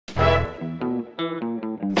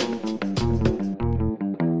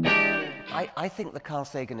I think the Carl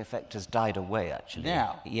Sagan effect has died away, actually.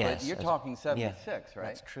 Now, yes, but you're talking 76, yeah, right?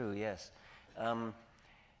 That's true. Yes.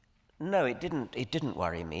 No, it didn't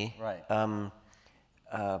worry me. Right.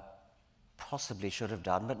 Possibly should have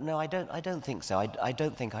done, but no, I don't think so. I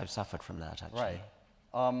don't think I've suffered from that, actually.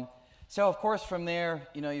 Right. So, of course, from there,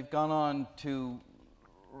 you've gone on to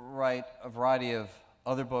write a variety of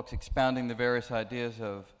other books expounding the various ideas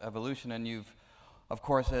of evolution, and you've, of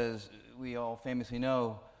course, as we all famously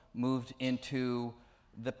know, moved into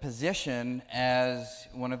the position as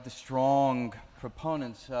one of the strong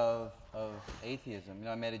proponents of atheism.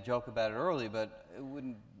 I made a joke about it early, but it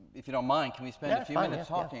wouldn't, if you don't mind, can we spend a few minutes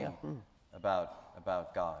talking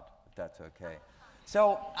about God, if that's okay?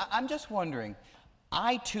 So I'm just wondering,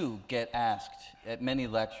 I too get asked at many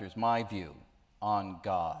lectures my view on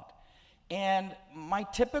God. And my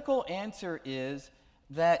typical answer is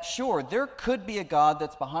that, sure, there could be a God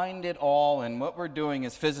that's behind it all, and what we're doing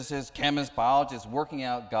as physicists, chemists, biologists, working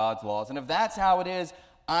out God's laws. And if that's how it is,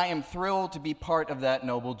 I am thrilled to be part of that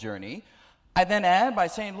noble journey. I then add by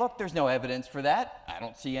saying, look, there's no evidence for that. I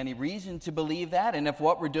don't see any reason to believe that. And if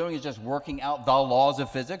what we're doing is just working out the laws of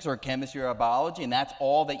physics or chemistry or biology, and that's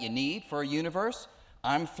all that you need for a universe,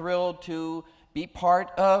 I'm thrilled to be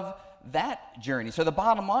part of that journey. So the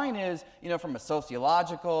bottom line is, from a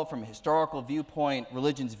sociological, from a historical viewpoint,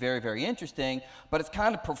 religion's very, very interesting, but it's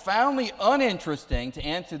kind of profoundly uninteresting to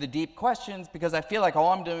answer the deep questions, because I feel like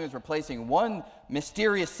all I'm doing is replacing one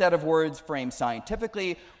mysterious set of words framed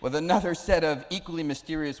scientifically with another set of equally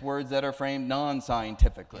mysterious words that are framed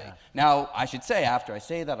non-scientifically. Yeah. Now, I should say, after I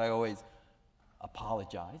say that, I always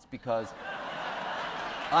apologize, because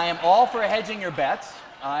I am all for hedging your bets.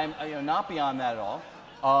 I'm not beyond that at all.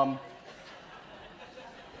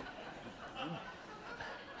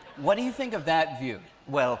 What do you think of that view?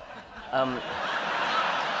 Well,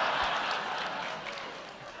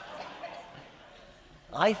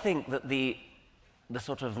 I think that the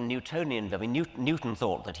sort of Newtonian, Newton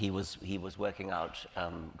thought that he was working out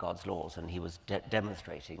God's laws, and he was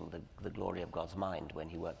demonstrating the glory of God's mind when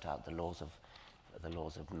he worked out the laws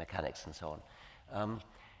of mechanics and so on.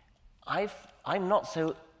 I'm not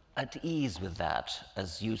so at ease with that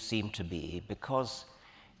as you seem to be, because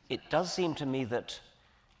it does seem to me that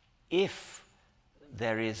if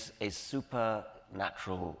there is a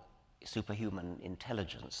supernatural, superhuman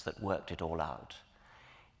intelligence that worked it all out,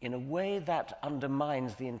 in a way that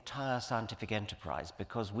undermines the entire scientific enterprise,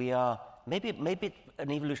 because we are, maybe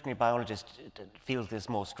an evolutionary biologist feels this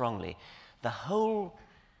more strongly, the whole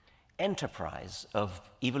enterprise of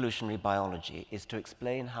evolutionary biology is to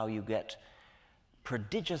explain how you get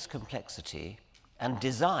prodigious complexity and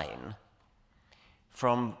design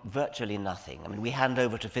from virtually nothing. I mean, we hand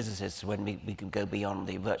over to physicists when we can go beyond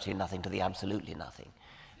the virtually nothing to the absolutely nothing.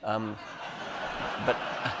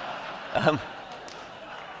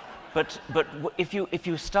 But if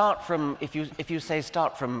you start from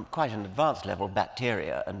start from quite an advanced level,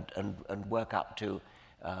 bacteria, and work up to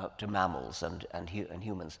mammals and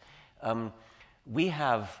humans, we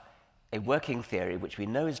have a working theory which we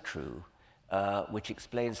know is true, which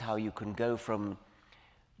explains how you can go from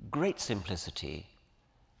great simplicity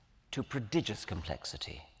to prodigious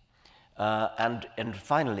complexity, and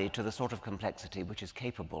finally to the sort of complexity which is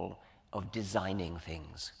capable of designing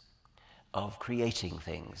things, of creating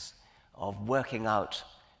things, of working out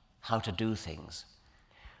how to do things.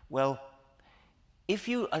 Well, if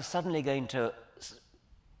you are suddenly going to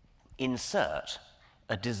insert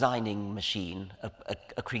a designing machine,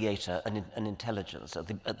 a creator, an intelligence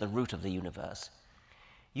at the root of the universe,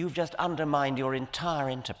 you've just undermined your entire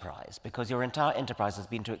enterprise, because your entire enterprise has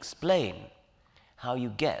been to explain how you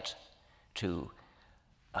get to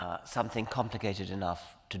something complicated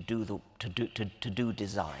enough to do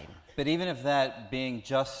design. But even if that being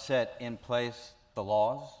just set in place the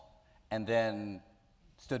laws and then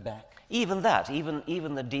stood back? Even that,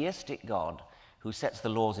 even the deistic God who sets the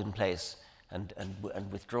laws in place and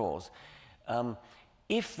withdraws,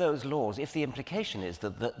 if those laws, if the implication is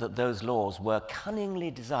that those laws were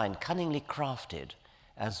cunningly designed, cunningly crafted,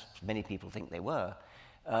 as many people think they were,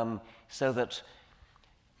 so that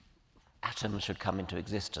atoms should come into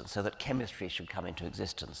existence, so that chemistry should come into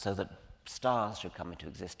existence, so that stars should come into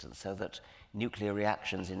existence, so that nuclear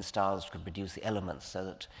reactions in stars could produce the elements, so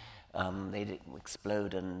that they'd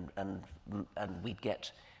explode and we'd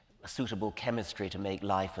get a suitable chemistry to make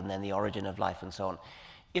life, and then the origin of life and so on.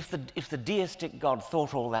 If the deistic God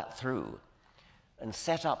thought all that through and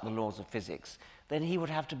set up the laws of physics, then he would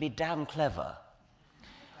have to be damn clever.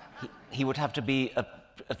 He would have to be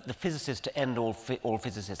the physicist to end all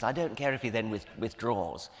physicists. I don't care if he then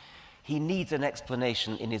withdraws. He needs an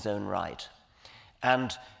explanation in his own right.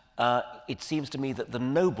 And it seems to me that the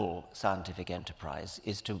noble scientific enterprise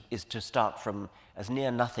is to start from as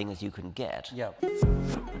near nothing as you can get. Yeah.